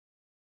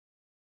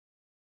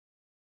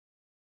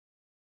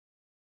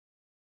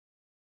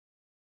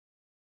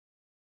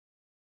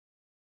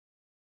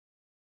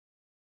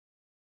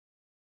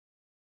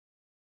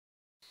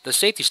The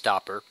safety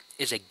stopper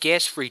is a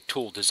gas-free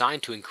tool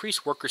designed to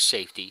increase worker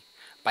safety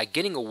by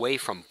getting away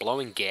from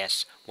blowing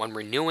gas when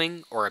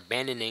renewing or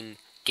abandoning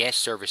gas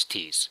service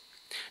tees.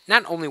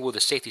 Not only will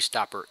the safety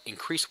stopper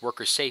increase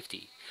worker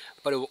safety,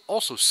 but it will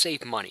also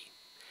save money.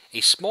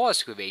 A small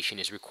excavation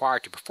is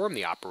required to perform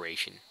the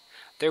operation,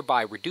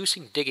 thereby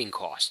reducing digging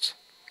costs.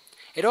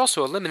 It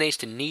also eliminates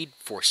the need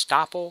for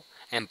stopple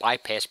and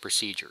bypass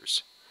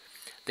procedures.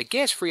 The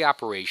gas-free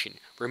operation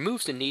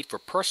removes the need for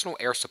personal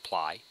air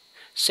supply,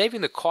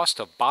 saving the cost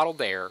of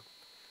bottled air,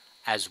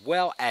 as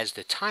well as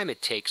the time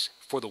it takes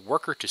for the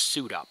worker to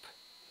suit up.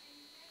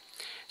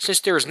 Since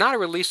there is not a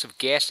release of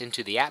gas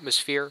into the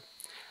atmosphere,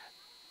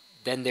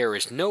 then there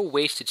is no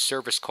wasted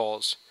service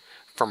calls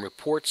from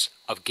reports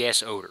of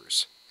gas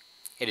odors.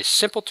 It is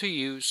simple to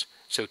use,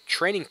 so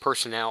training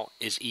personnel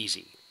is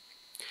easy.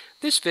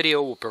 This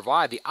video will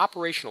provide the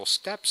operational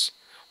steps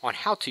on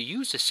how to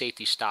use the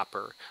safety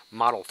stopper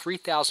model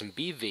 3000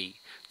 BV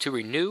to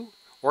renew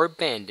or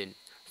abandon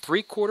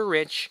 3/4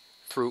 inch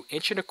through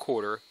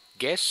 1.25 inch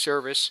gas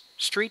service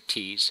street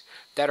tees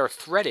that are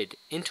threaded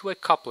into a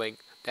coupling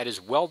that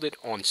is welded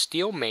on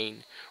steel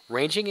main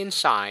ranging in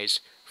size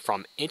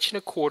from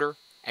 1.25 inch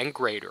and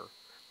greater,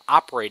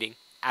 operating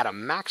at a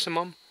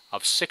maximum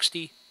of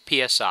 60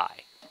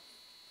 psi.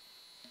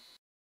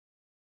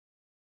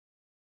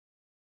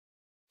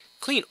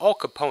 Clean all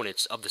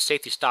components of the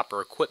safety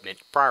stopper equipment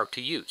prior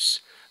to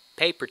use.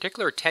 Pay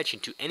particular attention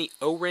to any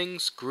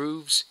O-rings,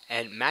 grooves,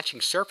 and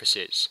matching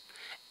surfaces.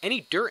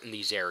 Any dirt in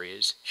these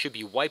areas should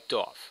be wiped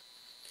off.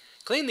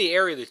 Clean the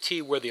area of the tee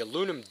where the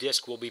aluminum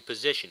disc will be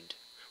positioned,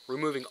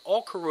 removing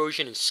all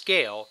corrosion and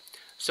scale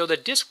so the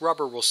disc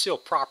rubber will seal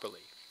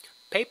properly.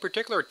 Pay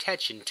particular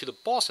attention to the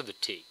boss of the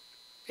tee.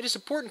 It is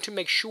important to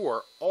make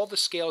sure all the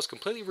scale is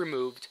completely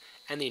removed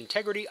and the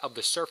integrity of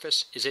the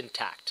surface is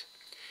intact.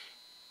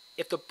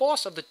 If the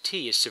boss of the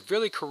tee is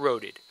severely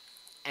corroded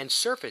and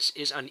surface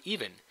is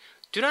uneven,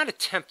 do not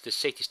attempt the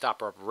safety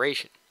stopper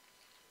operation.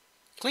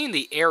 Clean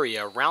the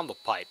area around the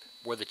pipe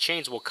where the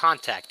chains will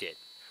contact it.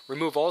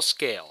 Remove all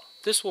scale.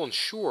 This will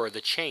ensure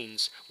the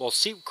chains will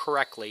seat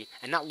correctly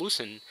and not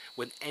loosen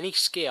when any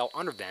scale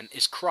under them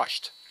is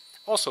crushed.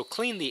 Also,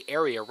 clean the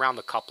area around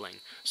the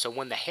coupling so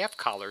when the half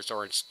collars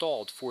are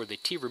installed for the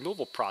tee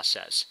removal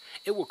process,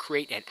 it will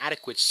create an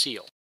adequate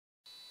seal.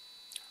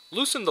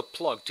 Loosen the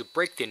plug to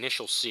break the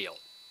initial seal.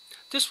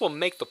 This will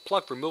make the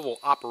plug removal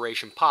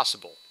operation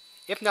possible.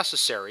 If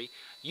necessary,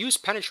 use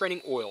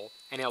penetrating oil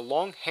and a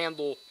long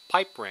handle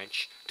pipe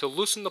wrench to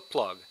loosen the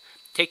plug,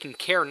 taking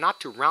care not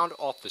to round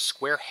off the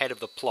square head of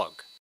the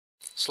plug.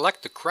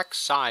 Select the correct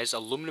size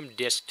aluminum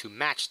disc to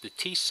match the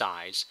tee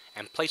size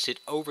and place it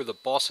over the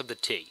boss of the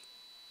tee.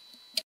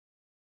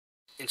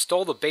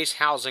 Install the base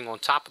housing on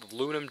top of the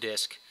aluminum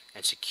disc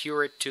and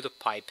secure it to the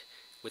pipe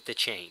with the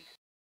chain.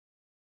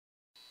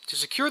 To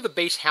secure the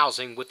base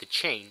housing with the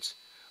chains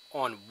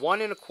on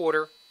 1.25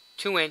 inch,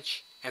 2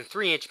 inch, and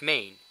 3 inch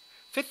main,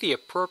 fit the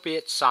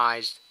appropriate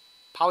sized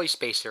poly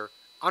spacer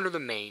under the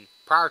main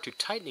prior to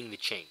tightening the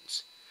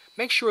chains.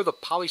 Make sure the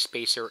poly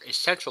spacer is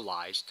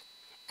centralized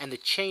and the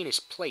chain is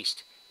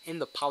placed in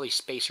the poly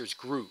spacer's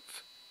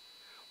groove.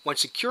 When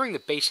securing the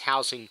base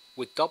housing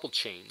with double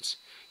chains,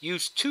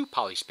 use 2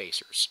 poly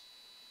spacers.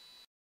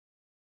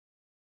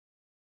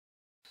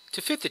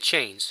 To fit the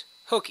chains,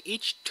 hook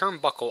each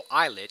turnbuckle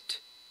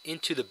eyelet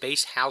into the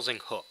base housing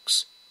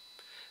hooks.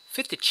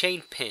 Fit the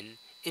chain pin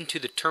into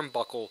the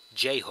turnbuckle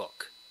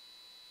J-hook.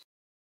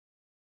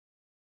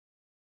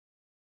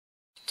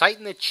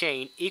 Tighten the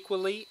chain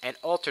equally and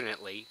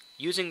alternately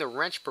using the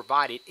wrench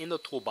provided in the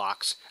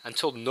toolbox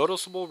until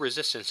noticeable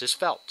resistance is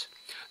felt.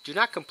 Do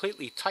not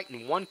completely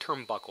tighten one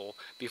turnbuckle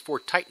before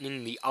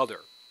tightening the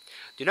other.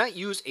 Do not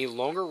use a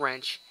longer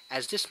wrench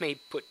as this may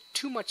put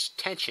too much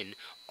tension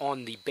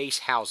on the base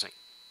housing.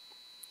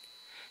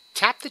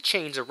 Tap the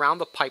chains around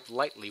the pipe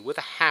lightly with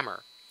a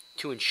hammer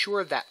to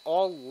ensure that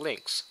all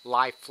links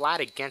lie flat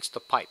against the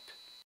pipe.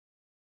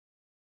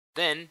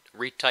 Then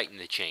retighten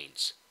the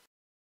chains.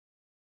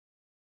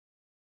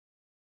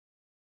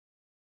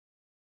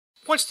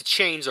 Once the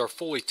chains are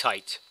fully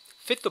tight,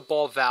 fit the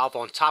ball valve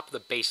on top of the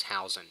base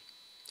housing.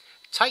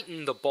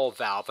 Tighten the ball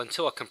valve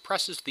until it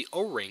compresses the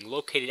O-ring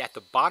located at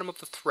the bottom of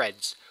the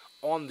threads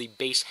on the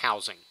base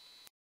housing.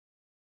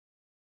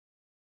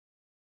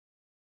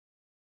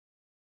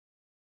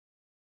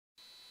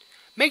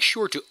 Make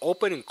sure to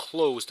open and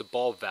close the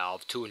ball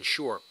valve to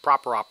ensure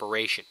proper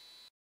operation.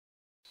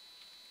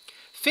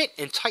 Fit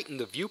and tighten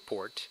the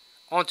viewport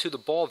onto the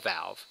ball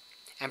valve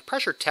and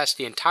pressure test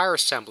the entire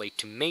assembly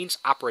to mains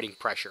operating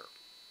pressure.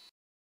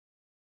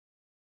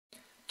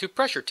 To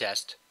pressure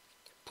test,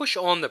 push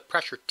on the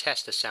pressure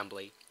test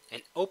assembly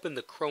and open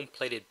the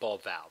chrome-plated ball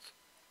valve.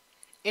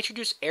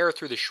 Introduce air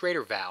through the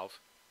Schrader valve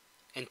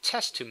and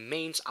test to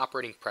mains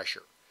operating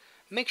pressure.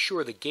 Make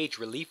sure the gauge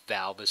relief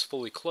valve is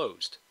fully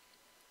closed.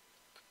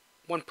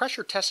 When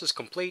pressure test is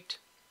complete,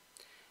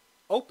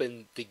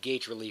 open the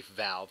gauge relief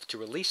valve to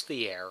release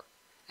the air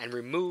and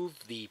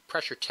remove the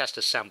pressure test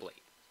assembly.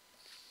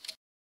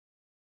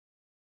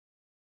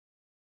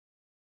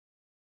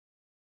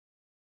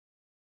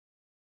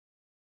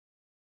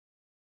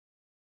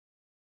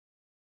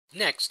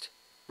 Next,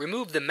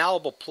 remove the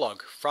malleable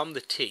plug from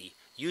the T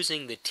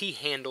using the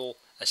T-handle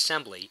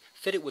assembly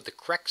fitted with the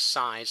correct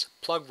size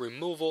plug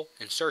removal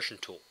insertion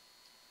tool.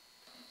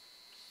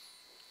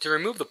 To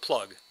remove the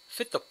plug,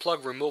 fit the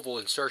plug removal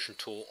insertion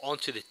tool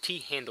onto the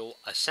T-handle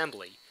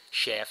assembly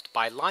shaft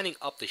by lining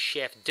up the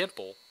shaft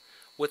dimple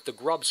with the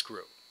grub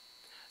screw.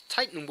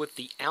 Tighten with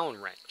the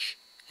Allen wrench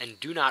and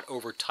do not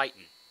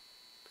over-tighten.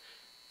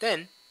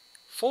 Then,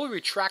 fully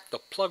retract the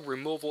plug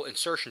removal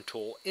insertion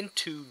tool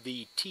into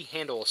the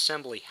T-handle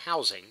assembly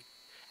housing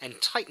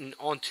and tighten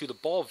onto the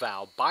ball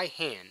valve by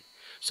hand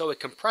so it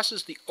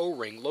compresses the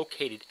O-ring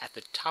located at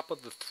the top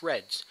of the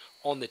threads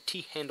on the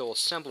T-handle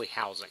assembly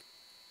housing.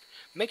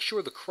 Make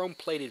sure the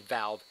chrome-plated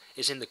valve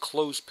is in the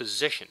closed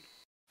position.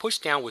 Push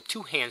down with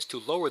two hands to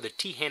lower the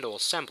T-handle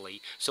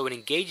assembly so it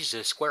engages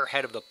the square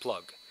head of the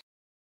plug.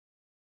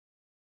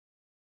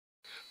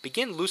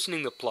 Begin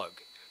loosening the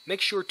plug. Make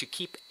sure to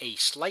keep a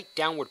slight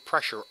downward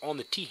pressure on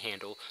the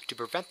T-handle to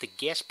prevent the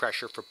gas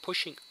pressure from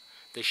pushing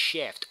the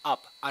shaft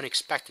up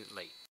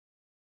unexpectedly.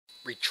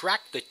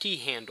 Retract the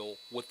T-handle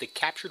with the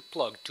captured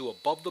plug to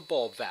above the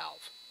ball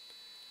valve.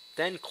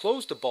 Then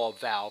close the ball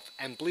valve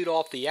and bleed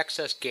off the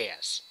excess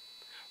gas.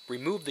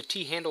 Remove the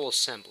T-handle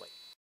assembly.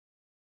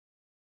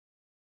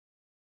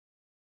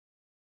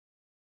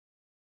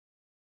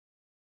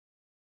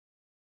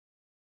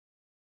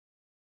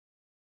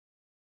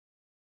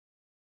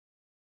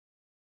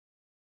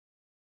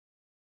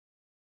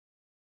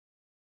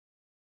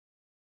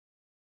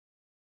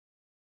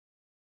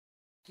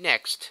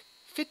 Next,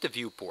 fit the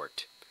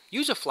viewport.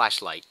 Use a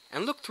flashlight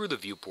and look through the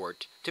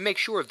viewport to make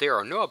sure there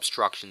are no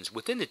obstructions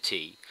within the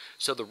T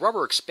so the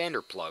rubber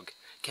expander plug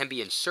can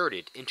be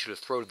inserted into the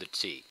throat of the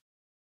T.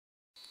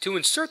 To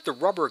insert the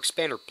rubber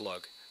expander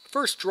plug,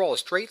 first draw a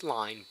straight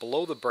line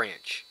below the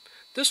branch.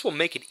 This will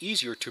make it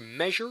easier to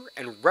measure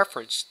and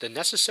reference the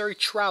necessary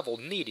travel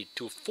needed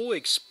to fully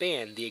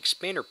expand the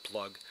expander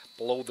plug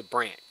below the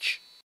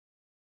branch.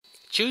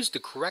 Choose the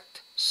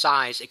correct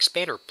size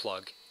expander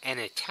plug and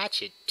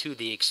attach it to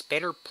the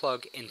expander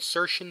plug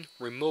insertion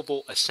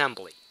removal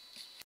assembly.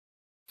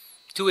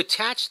 To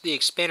attach the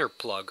expander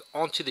plug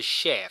onto the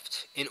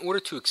shaft in order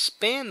to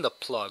expand the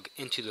plug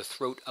into the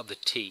throat of the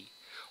T,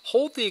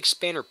 hold the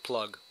expander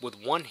plug with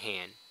one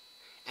hand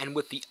and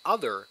with the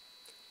other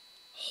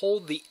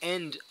hold the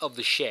end of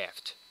the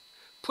shaft.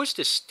 Push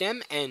the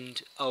stem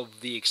end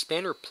of the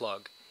expander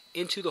plug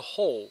into the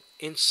hole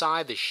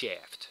inside the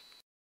shaft.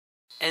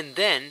 And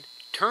then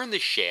turn the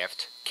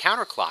shaft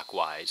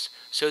counterclockwise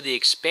so the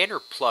expander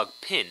plug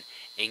pin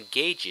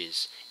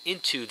engages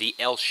into the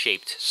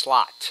L-shaped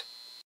slot.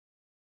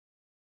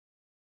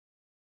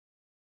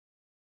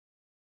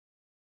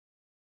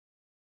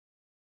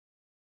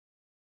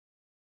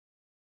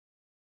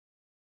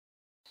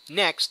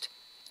 Next,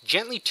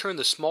 gently turn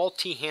the small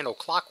T-handle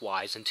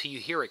clockwise until you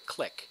hear it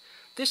click.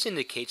 This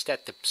indicates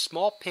that the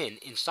small pin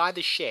inside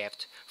the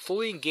shaft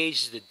fully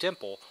engages the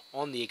dimple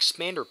on the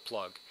expander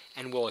plug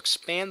and will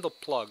expand the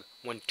plug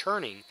when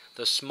turning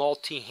the small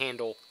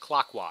T-handle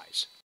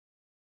clockwise.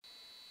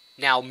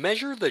 Now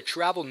measure the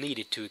travel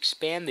needed to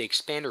expand the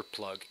expander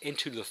plug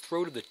into the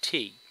throat of the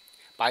T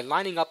by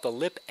lining up the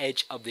lip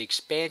edge of the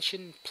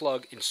expansion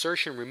plug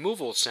insertion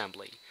removal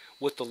assembly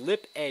with the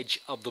lip edge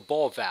of the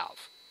ball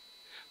valve.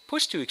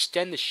 Push to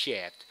extend the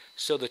shaft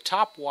so the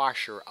top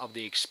washer of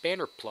the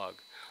expander plug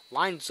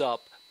lines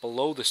up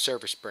below the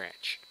service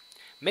branch.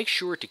 Make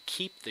sure to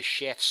keep the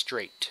shaft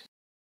straight.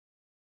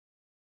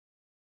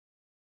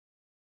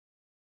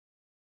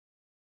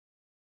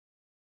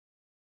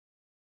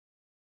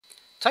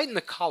 Tighten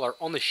the collar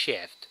on the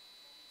shaft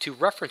to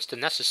reference the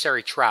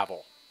necessary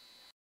travel.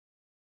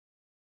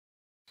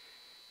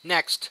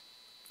 Next,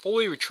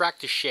 fully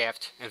retract the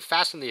shaft and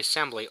fasten the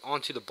assembly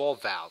onto the ball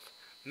valve.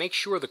 Make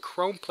sure the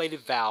chrome-plated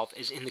valve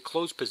is in the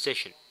closed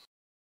position.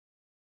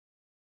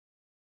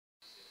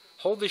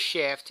 Hold the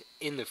shaft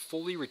in the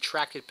fully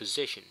retracted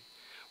position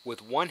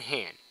with one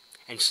hand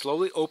and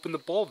slowly open the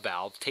ball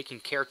valve, taking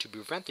care to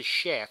prevent the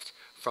shaft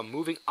from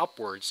moving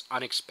upwards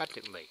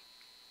unexpectedly.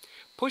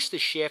 Push the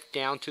shaft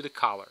down to the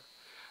collar.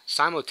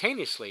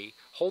 Simultaneously,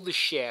 hold the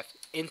shaft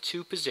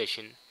into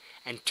position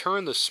and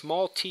turn the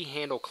small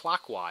T-handle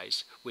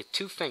clockwise with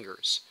two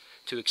fingers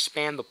to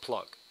expand the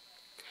plug.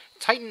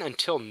 Tighten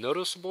until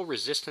noticeable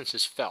resistance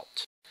is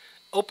felt.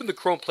 Open the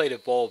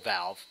chrome-plated ball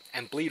valve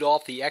and bleed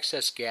off the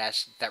excess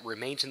gas that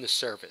remains in the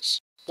service.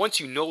 Once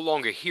you no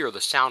longer hear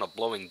the sound of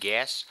blowing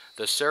gas,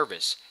 the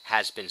service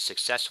has been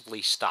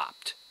successfully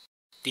stopped.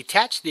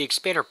 Detach the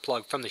expander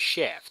plug from the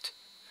shaft.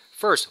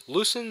 First,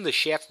 loosen the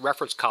shaft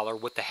reference collar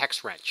with the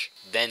hex wrench.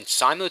 Then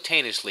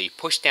simultaneously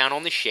push down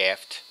on the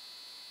shaft,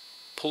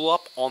 pull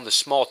up on the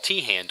small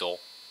T-handle,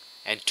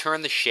 and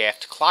turn the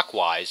shaft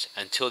clockwise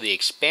until the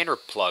expander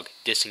plug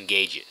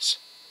disengages.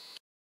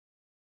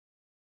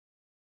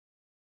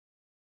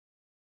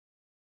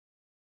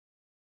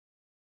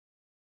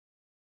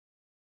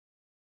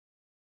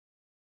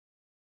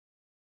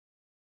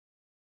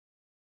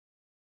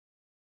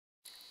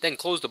 Then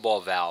close the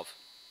ball valve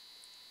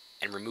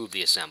and remove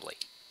the assembly.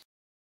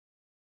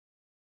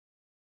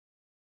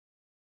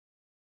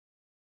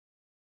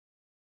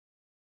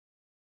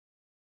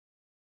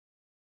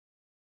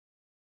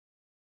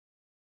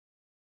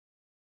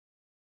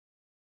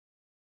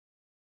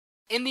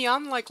 In the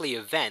unlikely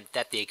event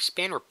that the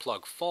expander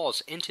plug falls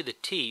into the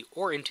T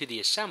or into the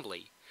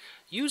assembly,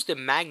 use the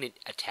magnet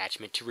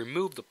attachment to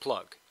remove the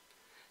plug.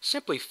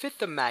 Simply fit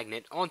the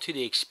magnet onto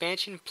the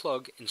expansion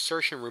plug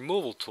insertion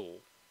removal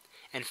tool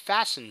and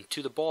fasten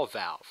to the ball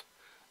valve.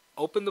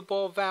 Open the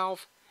ball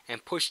valve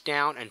and push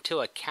down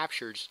until it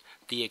captures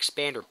the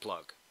expander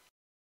plug.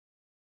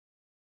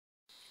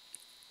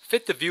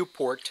 Fit the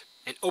viewport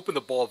and open the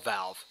ball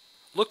valve.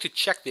 Look to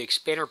check the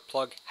expander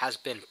plug has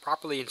been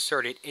properly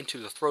inserted into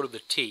the throat of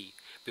the T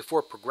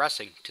before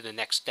progressing to the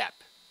next step.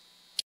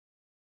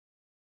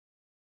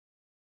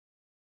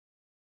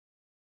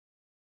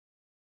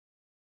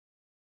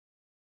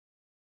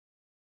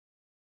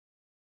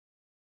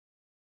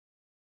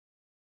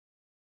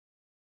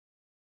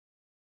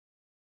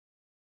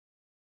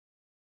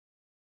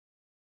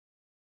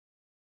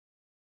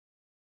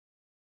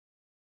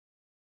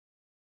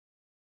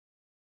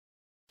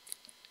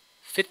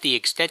 Fit the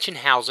extension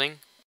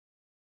housing.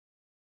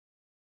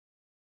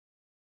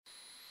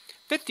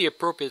 Fit the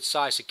appropriate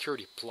size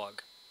security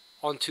plug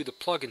onto the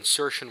plug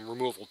insertion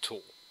removal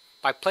tool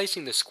by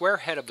placing the square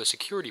head of the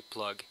security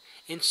plug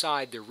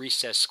inside the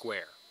recessed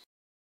square.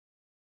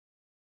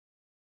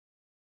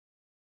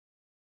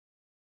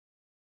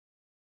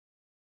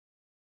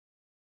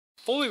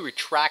 Fully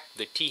retract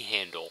the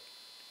T-handle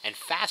and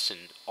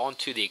fasten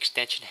onto the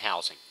extension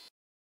housing.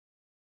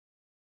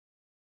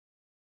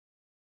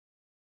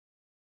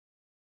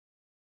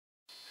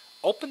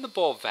 Open the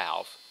ball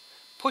valve,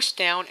 push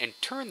down and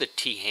turn the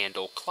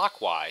T-handle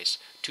clockwise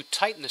to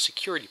tighten the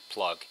security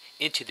plug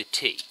into the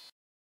T.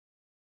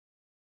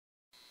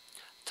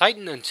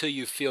 Tighten until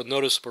you feel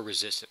noticeable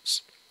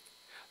resistance.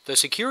 The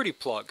security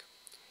plug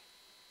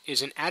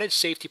is an added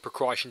safety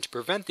precaution to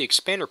prevent the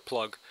expander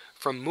plug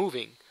from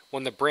moving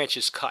when the branch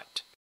is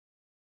cut.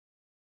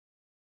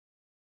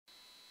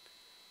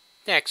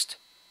 Next,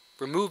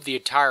 remove the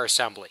entire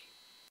assembly.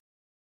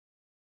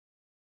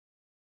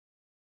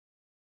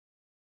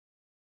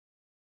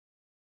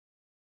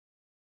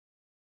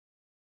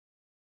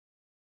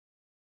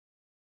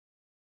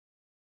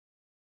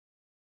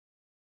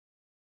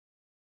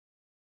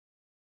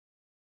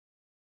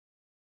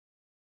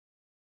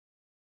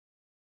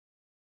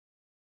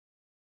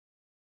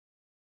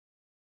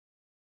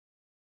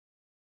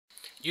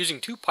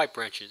 Using two pipe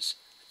wrenches,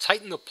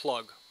 tighten the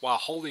plug while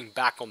holding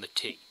back on the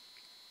T.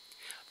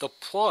 The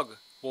plug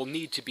will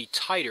need to be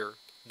tighter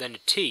than the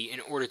T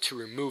in order to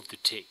remove the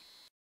T.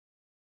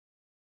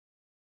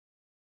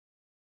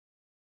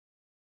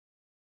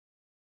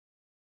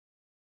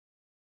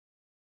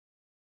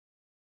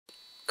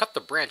 Cut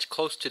the branch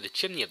close to the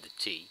chimney of the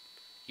T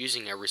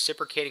using a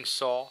reciprocating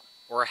saw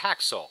or a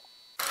hacksaw.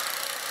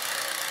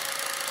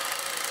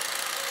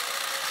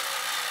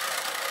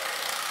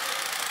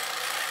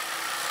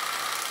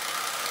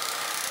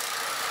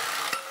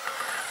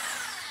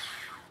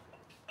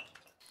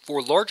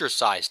 For larger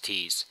size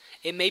Ts,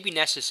 it may be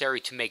necessary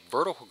to make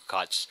vertical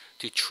cuts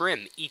to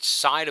trim each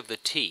side of the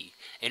T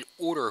in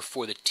order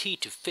for the T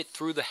to fit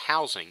through the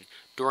housing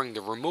during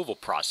the removal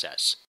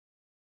process.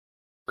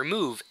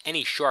 Remove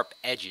any sharp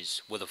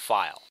edges with a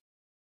file.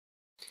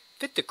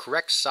 Fit the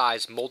correct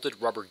size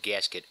molded rubber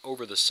gasket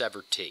over the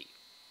severed T.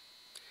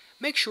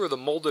 Make sure the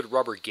molded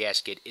rubber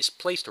gasket is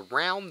placed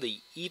around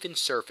the even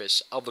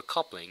surface of the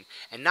coupling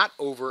and not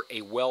over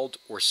a weld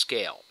or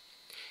scale.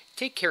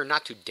 Take care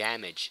not to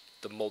damage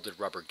the molded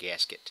rubber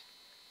gasket.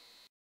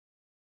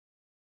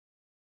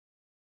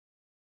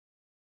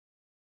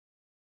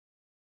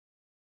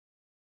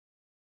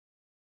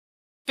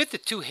 Fit the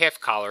two half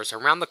collars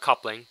around the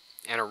coupling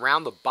and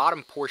around the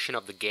bottom portion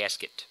of the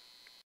gasket.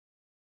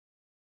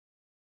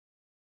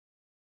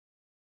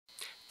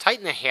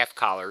 Tighten the half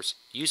collars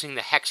using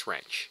the hex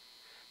wrench.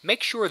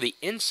 Make sure the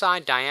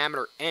inside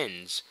diameter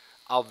ends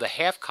of the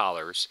half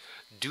collars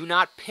do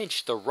not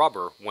pinch the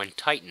rubber when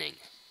tightening.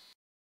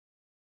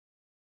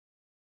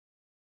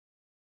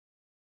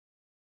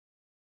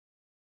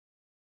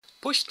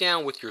 Push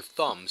down with your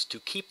thumbs to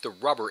keep the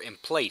rubber in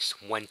place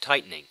when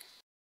tightening.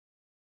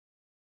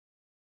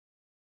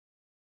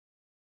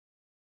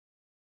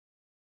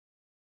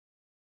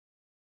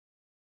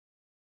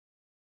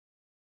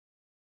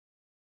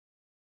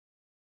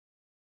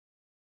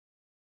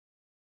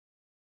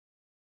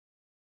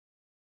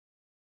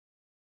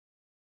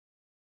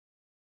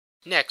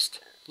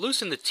 Next,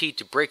 loosen the T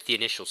to break the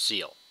initial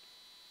seal.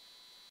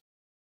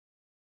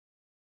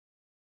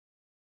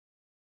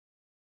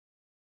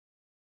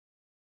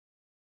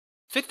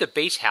 Fit the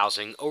base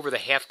housing over the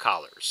half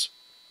collars.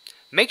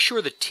 Make sure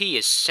the T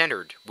is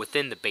centered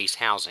within the base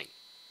housing.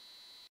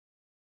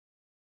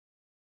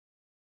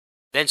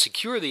 Then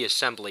secure the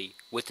assembly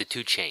with the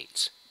two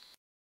chains.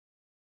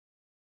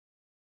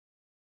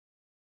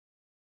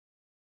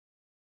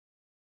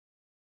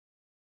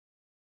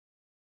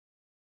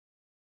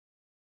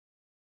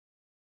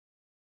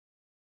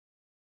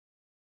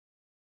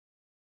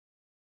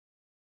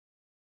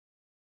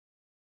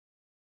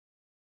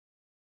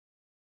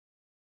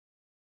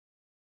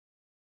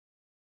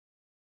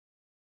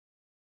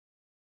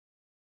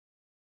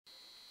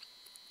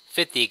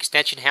 Fit the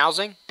extension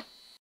housing.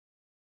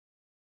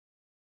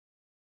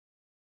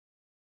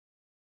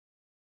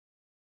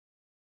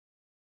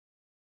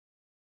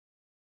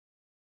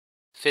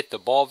 Fit the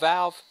ball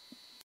valve.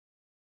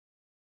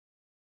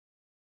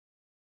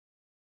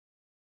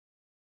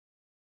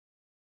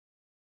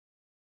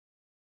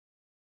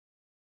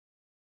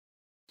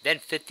 Then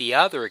fit the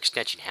other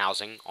extension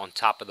housing on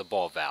top of the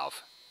ball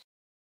valve.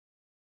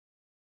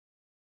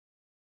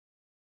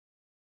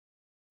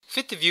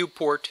 Fit the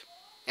viewport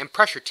and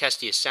pressure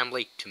test the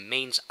assembly to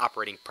mains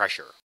operating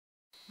pressure.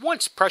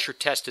 Once pressure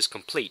test is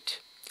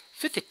complete,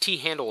 fit the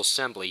T-handle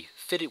assembly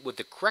fitted with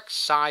the correct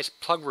size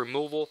plug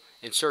removal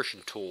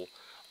insertion tool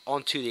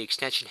onto the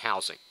extension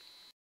housing.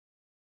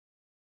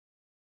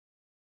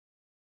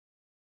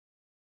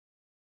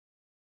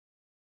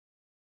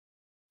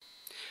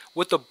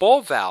 With the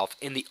ball valve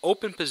in the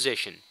open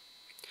position,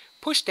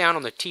 push down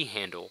on the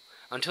T-handle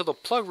until the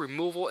plug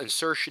removal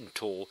insertion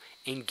tool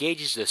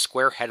engages the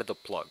square head of the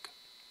plug.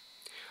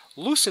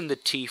 Loosen the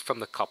T from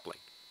the coupling.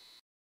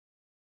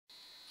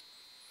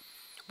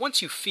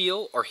 Once you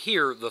feel or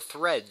hear the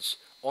threads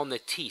on the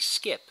T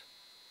skip,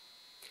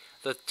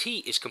 the T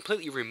is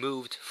completely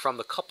removed from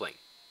the coupling.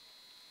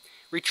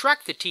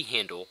 Retract the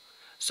T-handle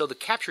so the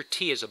capture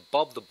T is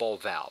above the ball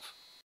valve.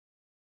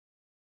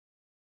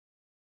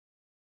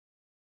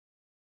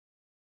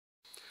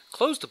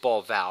 Close the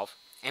ball valve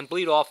and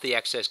bleed off the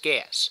excess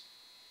gas.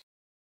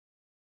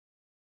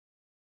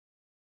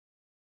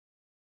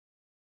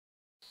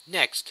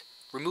 Next,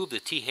 remove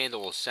the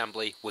T-handle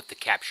assembly with the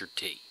captured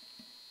T.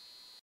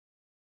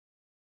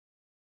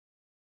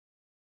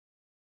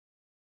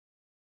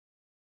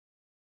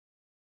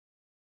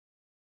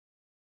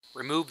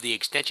 Remove the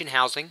extension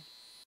housing.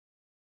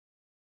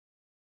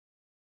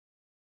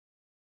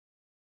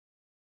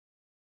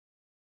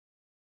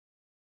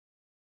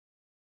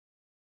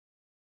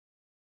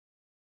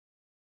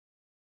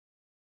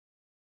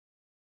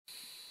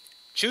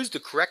 Choose the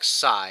correct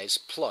size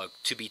plug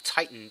to be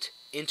tightened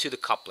into the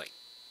coupling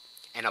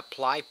and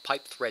apply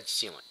pipe thread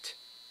sealant.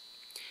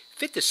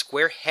 Fit the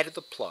square head of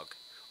the plug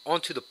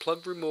onto the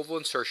plug removal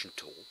insertion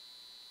tool.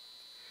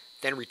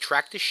 Then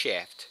retract the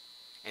shaft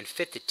and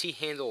fit the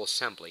T-handle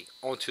assembly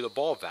onto the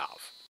ball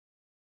valve.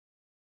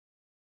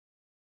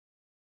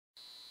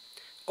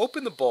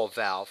 Open the ball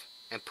valve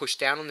and push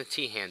down on the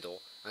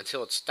T-handle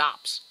until it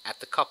stops at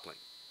the coupling.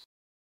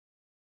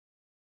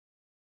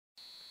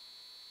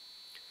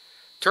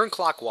 Turn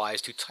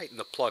clockwise to tighten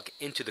the plug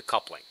into the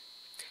coupling.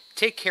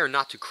 Take care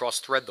not to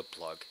cross-thread the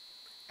plug,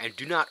 and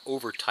do not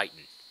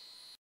over-tighten.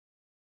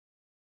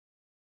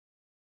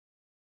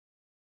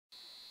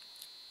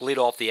 Bleed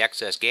off the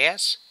excess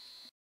gas.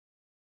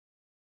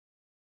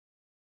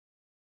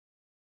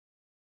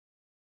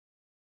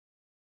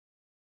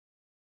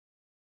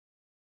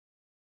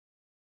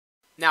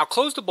 Now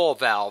close the ball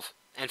valve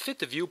and fit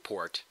the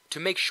viewport to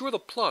make sure the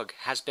plug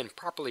has been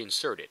properly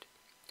inserted.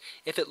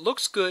 If it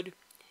looks good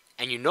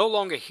and you no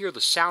longer hear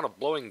the sound of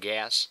blowing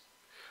gas,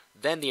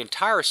 then the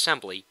entire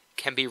assembly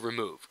can be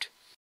removed.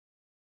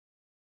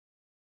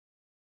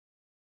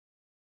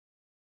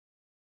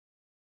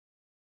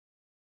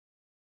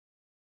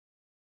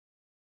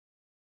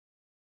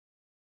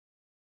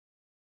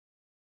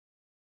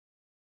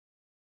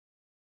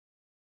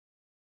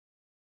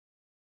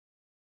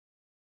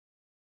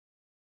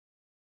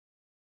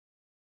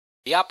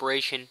 The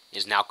operation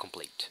is now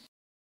complete.